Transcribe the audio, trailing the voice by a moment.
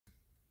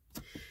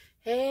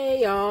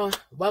Hey y'all,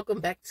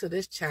 welcome back to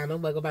this channel.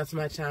 Welcome back to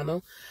my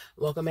channel.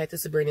 Welcome back to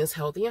Sabrina's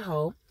Healthy and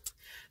Whole.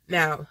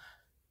 Now,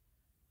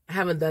 I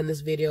haven't done this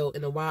video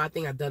in a while. I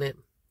think I've done it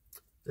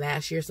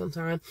last year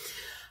sometime.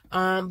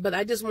 But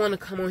I just want to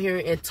come on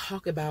here and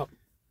talk about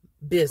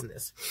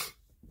business.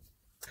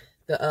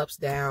 The ups,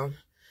 down.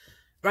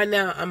 Right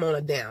now, I'm on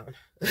a down.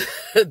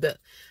 the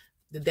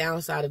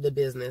downside of the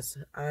business.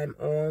 I'm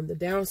on the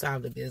downside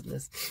of the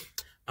business.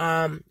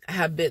 I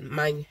have been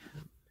my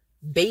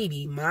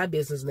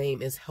business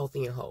name is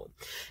Healthy and Whole.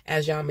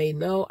 As y'all may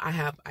know, I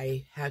have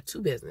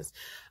two business.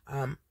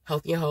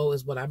 Healthy and Whole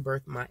is what I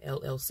birthed my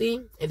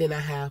LLC, and then I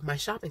have my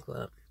shopping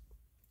club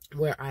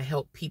where I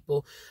help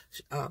people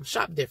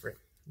shop different,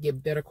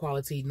 get better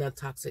quality,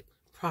 non-toxic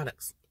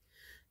products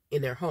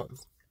in their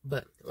homes.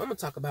 But I'm gonna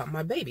talk about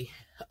my baby,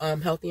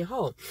 Healthy and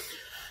Whole.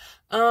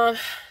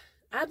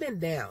 I've been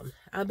down.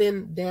 I've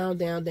been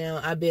down.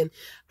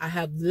 I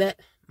have let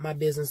my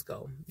business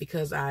go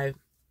because I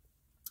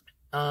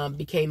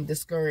became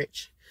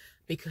discouraged,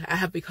 because I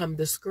have become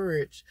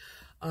discouraged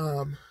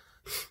during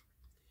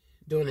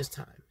this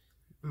time,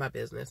 my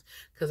business,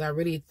 because I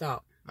really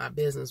thought my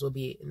business would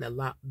be in a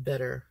lot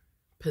better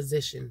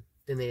position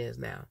than it is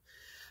now.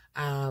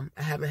 I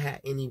haven't had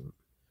any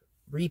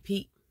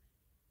repeat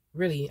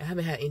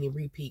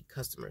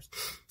customers.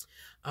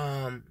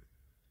 I'm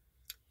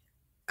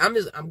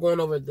going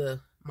over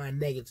my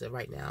negative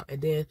right now,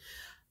 and then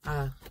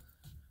I'll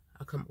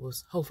come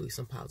with hopefully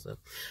some positive.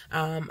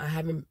 I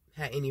haven't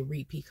had any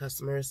repeat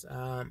customers.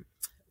 The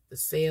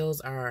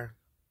sales are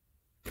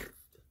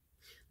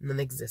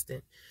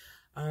non-existent.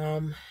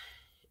 And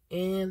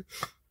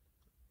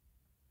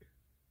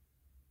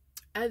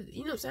I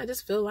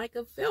just feel like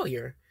a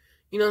failure.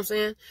 You know what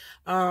I'm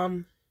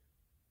saying?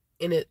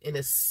 And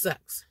it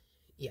sucks.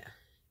 Yeah,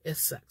 it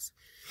sucks.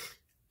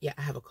 Yeah,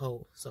 I have a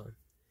cold, so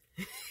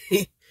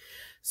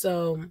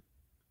so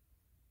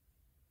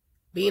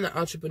being an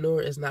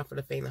entrepreneur is not for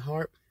the faint of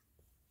heart.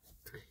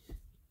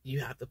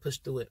 You have to push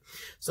through it.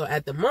 So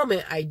at the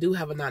moment, I do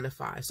have a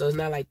 9-to-5. So it's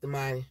not like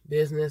my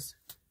business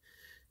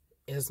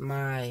is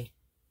the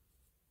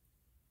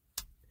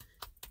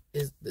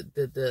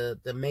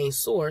main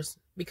source,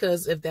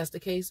 because if that's the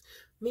case,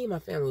 me and my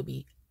family will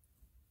be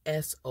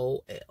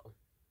SOL.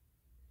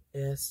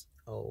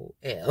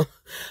 SOL.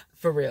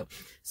 For real.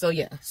 So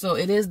yeah. So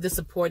it is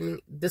disappointing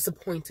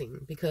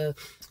because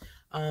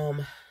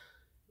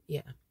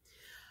yeah.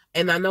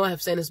 And I know I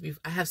have said this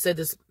before. I have said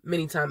this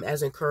many times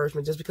as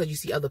encouragement. Just because you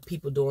see other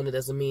people doing it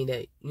doesn't mean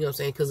that, you know what I'm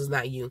saying, because it's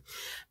not you.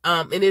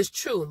 And it's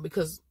true,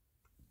 because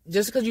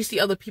just because you see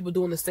other people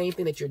doing the same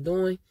thing that you're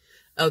doing,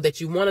 that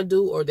you want to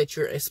do, or that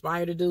you're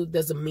aspired to do,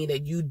 doesn't mean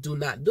that you do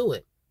not do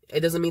it. It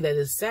doesn't mean that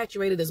it's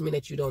saturated. It doesn't mean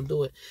that you don't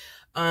do it.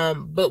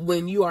 But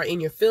when you are in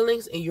your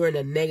feelings and you're in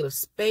a negative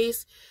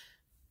space,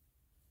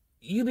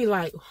 you be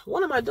like,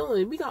 what am I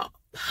doing? We got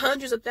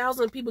hundreds of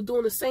thousands of people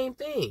doing the same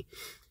thing.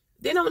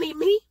 They don't need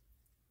me.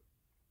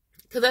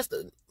 Because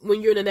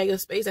when you're in a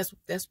negative space,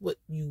 that's what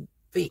you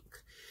think.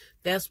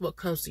 That's what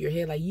comes to your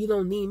head. Like, you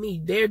don't need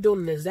me. They're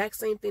doing the exact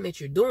same thing that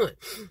you're doing.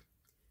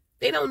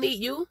 They don't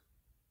need you.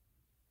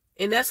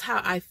 And that's how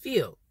I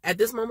feel. At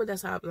this moment,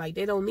 that's how, like,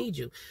 they don't need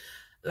you.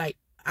 Like,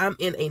 I'm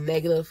in a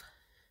negative,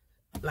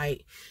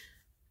 like,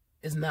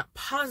 it's not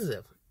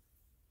positive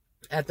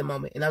at the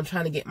moment. And I'm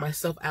trying to get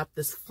myself out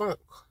this funk.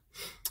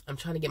 I'm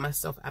trying to get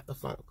myself out the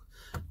funk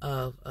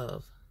of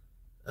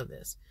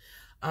this.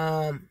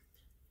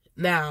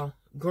 Now,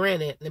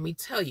 granted, let me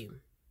tell you,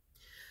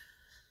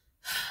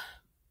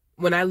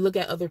 when I look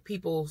at other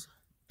people's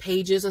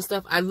pages and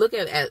stuff, I look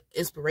at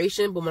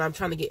inspiration, but when I'm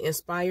trying to get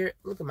inspired,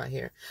 look at my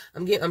hair.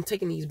 I'm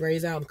taking these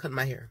braids out, I'm cutting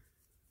my hair.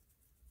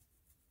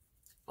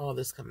 All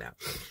this coming out.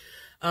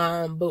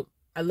 But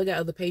I look at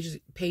other pages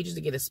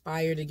to get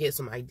inspired, to get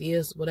some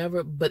ideas,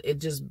 whatever, but it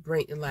just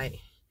brings, like,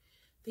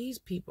 these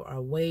people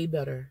are way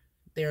better.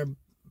 Their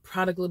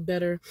product look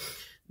better.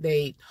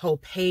 They whole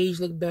page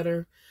look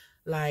better.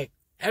 Like,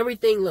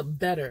 everything looked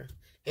better,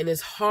 and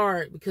it's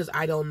hard because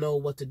I don't know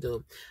what to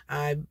do.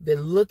 I've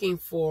been looking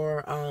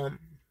for, I'm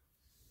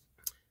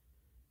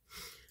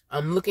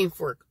looking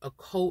for a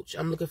coach.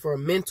 I'm looking for a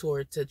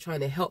mentor to try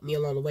to help me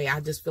along the way. I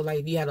just feel like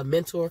if you had a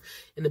mentor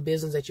in the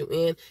business that you're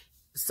in,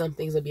 some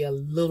things will be a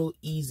little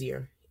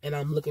easier, and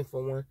I'm looking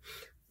for one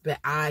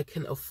that I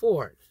can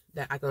afford.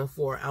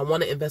 I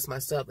want to invest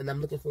myself, and I'm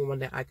looking for one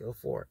that I can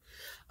afford.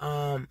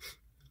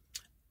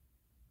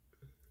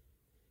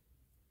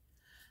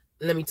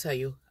 Let me tell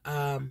you,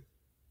 I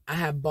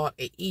have bought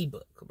an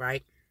ebook,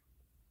 right,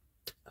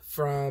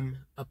 from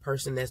a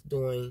person that's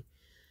doing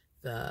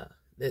the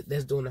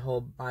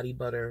whole body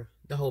butter,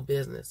 the whole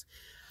business.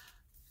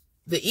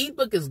 The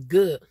ebook is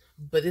good,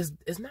 but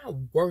it's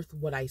not worth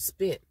what I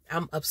spent.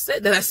 I'm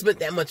upset that I spent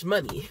that much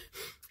money.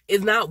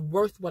 It's not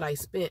worth what I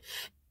spent.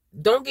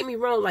 Don't get me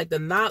wrong,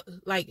 and I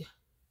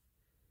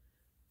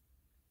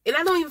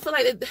don't even feel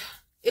like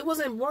it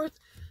wasn't worth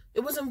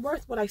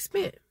what I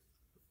spent.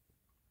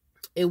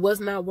 It was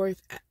not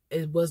worth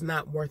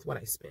what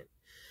I spent.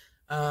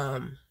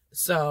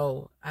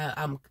 So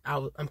I'm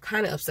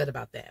kind of upset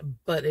about that,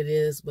 but it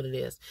is what it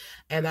is.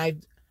 And I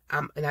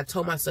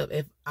told myself,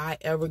 if I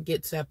ever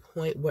get to that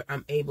point where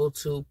I'm able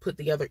to put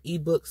together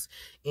ebooks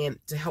and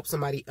to help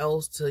somebody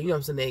else to, you know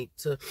what I'm saying,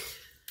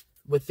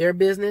 with their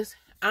business,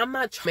 I'm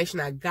not information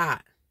I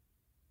got.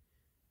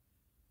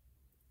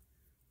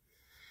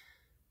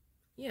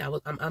 Yeah,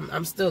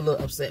 I'm still a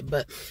little upset,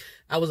 but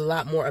I was a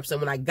lot more upset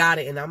when I got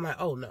it, and I'm like,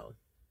 oh no.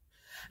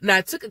 Now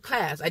I took a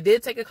class. I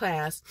did take a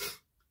class.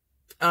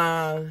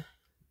 The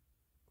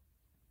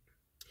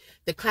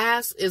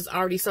class is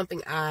already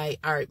something I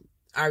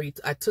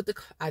took a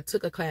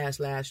class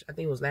I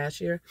think it was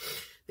last year,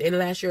 the end of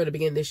last year or the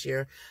beginning of this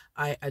year.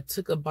 I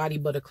took a body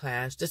butter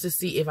class just to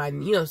see if I,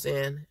 you know what I'm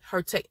saying,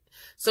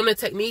 some of the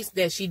techniques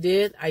that she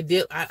did, I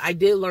did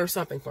learn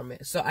something from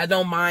it. So I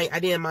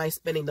didn't mind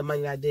spending the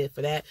money that I did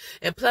for that.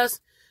 And plus,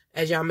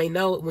 as y'all may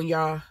know, when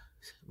y'all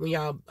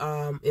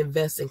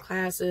invest in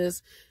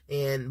classes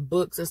and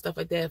books and stuff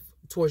like that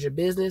towards your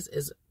business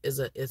is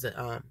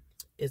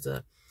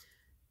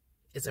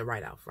a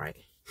write-off, right?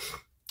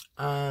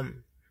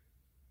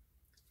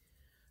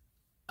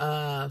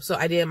 So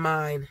I didn't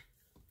mind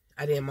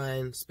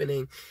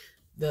spending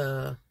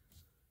I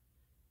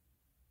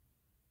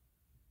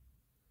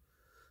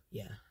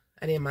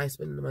didn't mind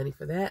spending the money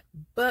for that.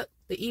 But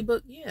the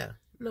ebook,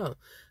 no.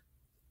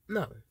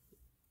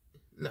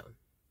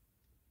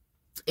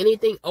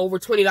 Anything over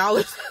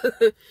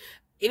 $20,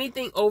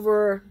 anything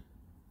over,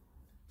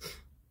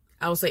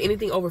 I would say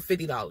anything over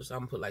 $50, I'm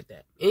gonna put it like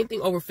that.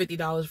 Anything over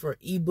 $50 for an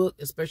ebook,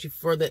 especially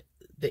for the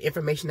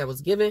information that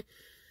was given,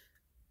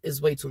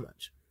 is way too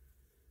much.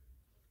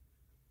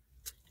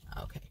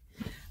 Okay.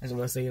 I just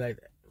want to say it like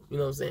that. You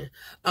know what I'm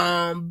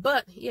saying?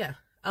 But yeah.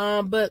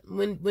 But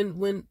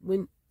when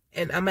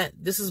and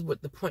this is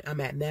what the point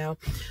I'm at now.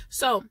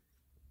 So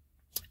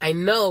I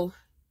know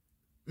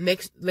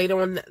later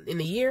on in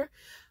the year,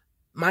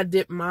 I'm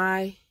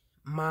gonna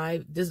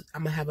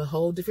have a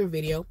whole different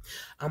video.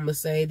 I'm gonna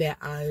say that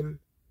I'm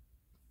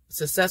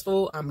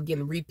successful. I'm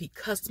getting repeat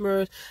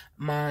customers.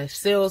 My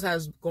sales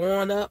has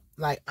gone up.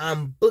 Like,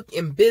 I'm booked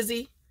and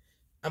busy.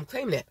 I'm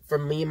claiming that for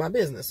me and my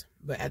business.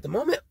 But at the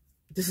moment,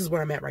 this is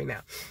where I'm at right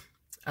now.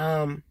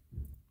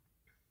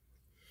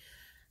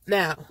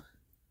 Now,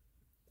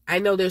 I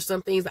know there's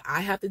some things that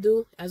I have to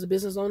do as a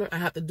business owner. I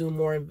have to do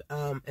more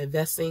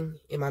investing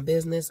in my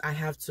business. I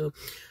have to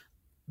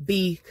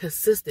be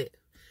consistent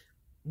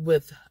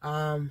with,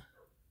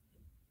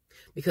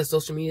 because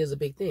social media is a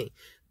big thing.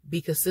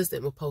 Be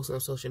consistent with posting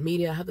on social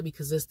media. I have to be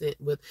consistent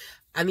with,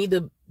 I need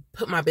to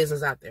put my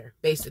business out there,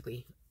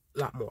 basically, a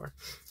lot more.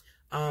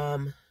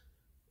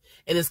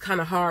 And it's kind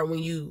of hard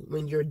when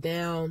you're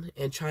down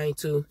and trying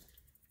to,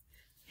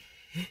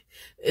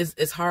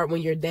 it's hard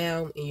when you're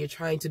down and you're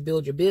trying to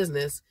build your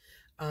business.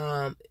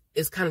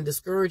 It's kind of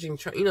discouraging.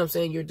 You know what I'm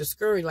saying? You're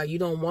discouraged. Like, you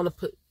don't want to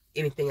put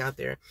anything out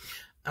there.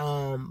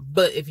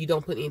 But if you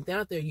don't put anything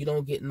out there, you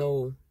don't get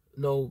no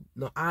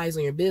eyes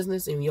on your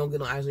business. And when you don't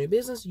get no eyes on your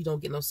business, you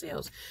don't get no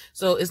sales.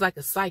 So it's like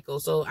a cycle.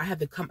 So I have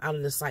to come out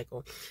of this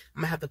cycle.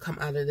 I'm gonna have to come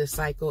out of this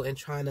cycle and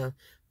trying to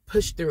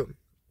push through.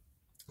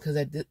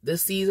 Because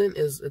this season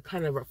is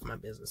kind of rough for my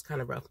business,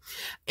 kind of rough.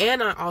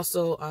 And I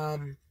also,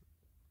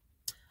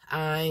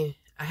 I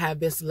have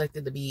been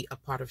selected to be a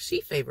part of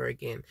Sheet Favor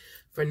again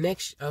for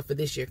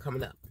this year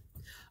coming up.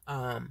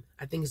 I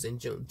think it's in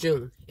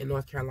June in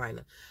North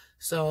Carolina.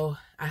 So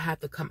I have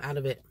to come out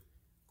of it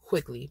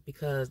quickly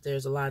because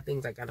there's a lot of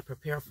things I got to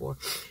prepare for.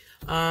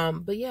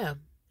 But yeah.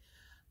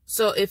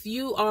 So if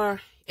you are,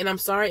 and I'm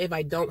sorry if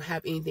I don't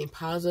have anything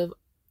positive.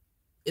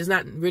 It's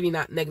not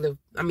negative.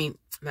 I mean,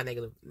 not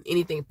negative,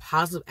 anything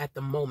positive at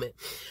the moment.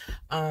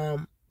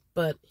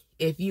 But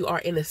if you are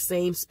in the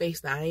same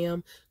space that I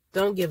am,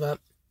 don't give up.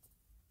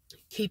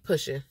 Keep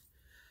pushing.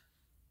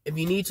 If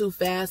you need to,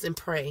 fast and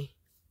pray,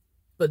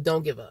 but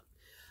don't give up.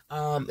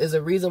 There's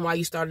a reason why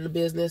you started a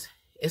business,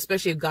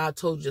 especially if God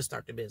told you to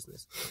start the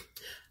business.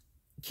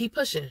 Keep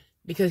pushing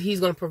because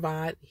He's going to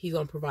provide. He's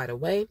going to provide a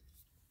way.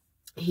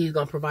 He's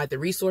going to provide the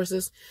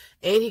resources,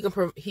 and He's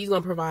going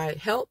to provide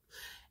help.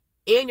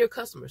 And your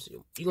customers,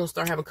 you're going to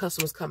start having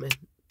customers coming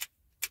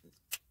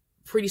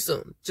pretty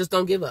soon. Just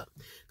don't give up.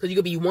 Because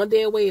you're going to be one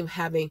day away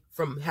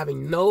from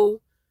having no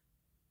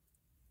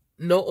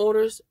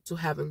orders to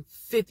having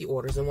 50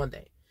 orders in one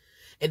day.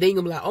 And then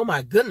you're going to be like, oh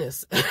my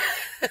goodness.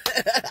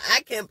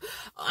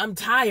 I'm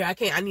tired.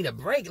 I need a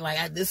break. Like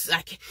I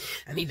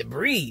need to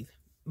breathe.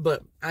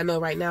 But I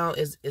know right now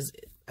is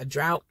a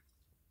drought.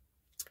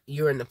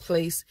 You're in a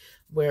place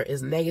where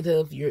it's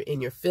negative. You're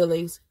in your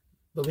feelings.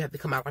 But we have to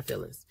come out our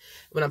feelings.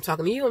 When I'm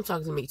talking to you, I'm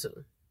talking to me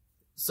too.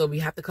 So we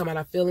have to come out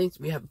our feelings.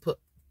 We have to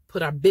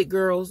put our big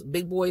girls,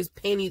 big boys,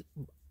 panty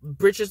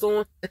britches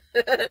on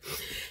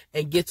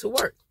and get to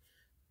work.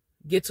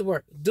 Get to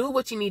work. Do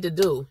what you need to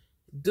do.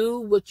 Do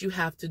what you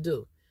have to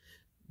do.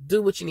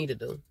 Do what you need to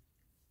do.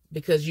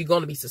 Because you're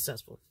going to be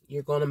successful.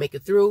 You're going to make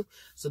it through.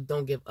 So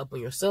don't give up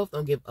on yourself.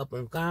 Don't give up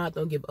on God.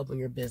 Don't give up on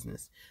your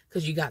business.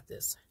 Because you got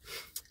this.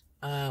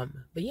 But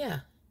yeah.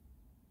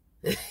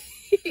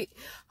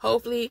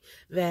 Hopefully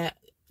that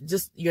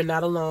just, you're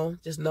not alone.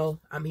 Just know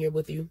I'm here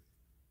with you.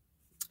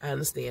 I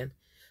understand.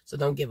 So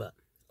don't give up.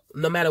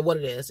 No matter what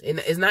it is. And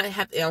it's not,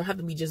 it don't have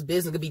to be just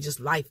business. It could be just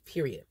life,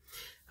 period.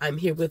 I'm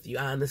here with you.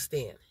 I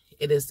understand.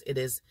 It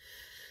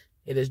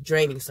is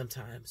draining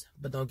sometimes,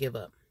 but don't give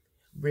up.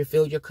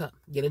 Refill your cup.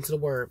 Get into the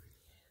word.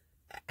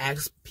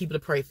 Ask people to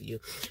pray for you.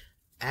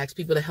 Ask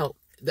people to help.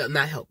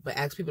 Not help, but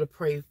ask people to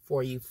pray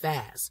for you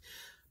fast.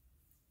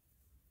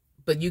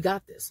 But you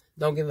got this.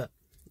 Don't give up.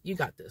 You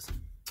got this.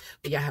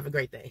 But y'all have a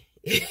great day.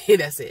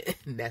 That's it.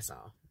 That's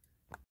all.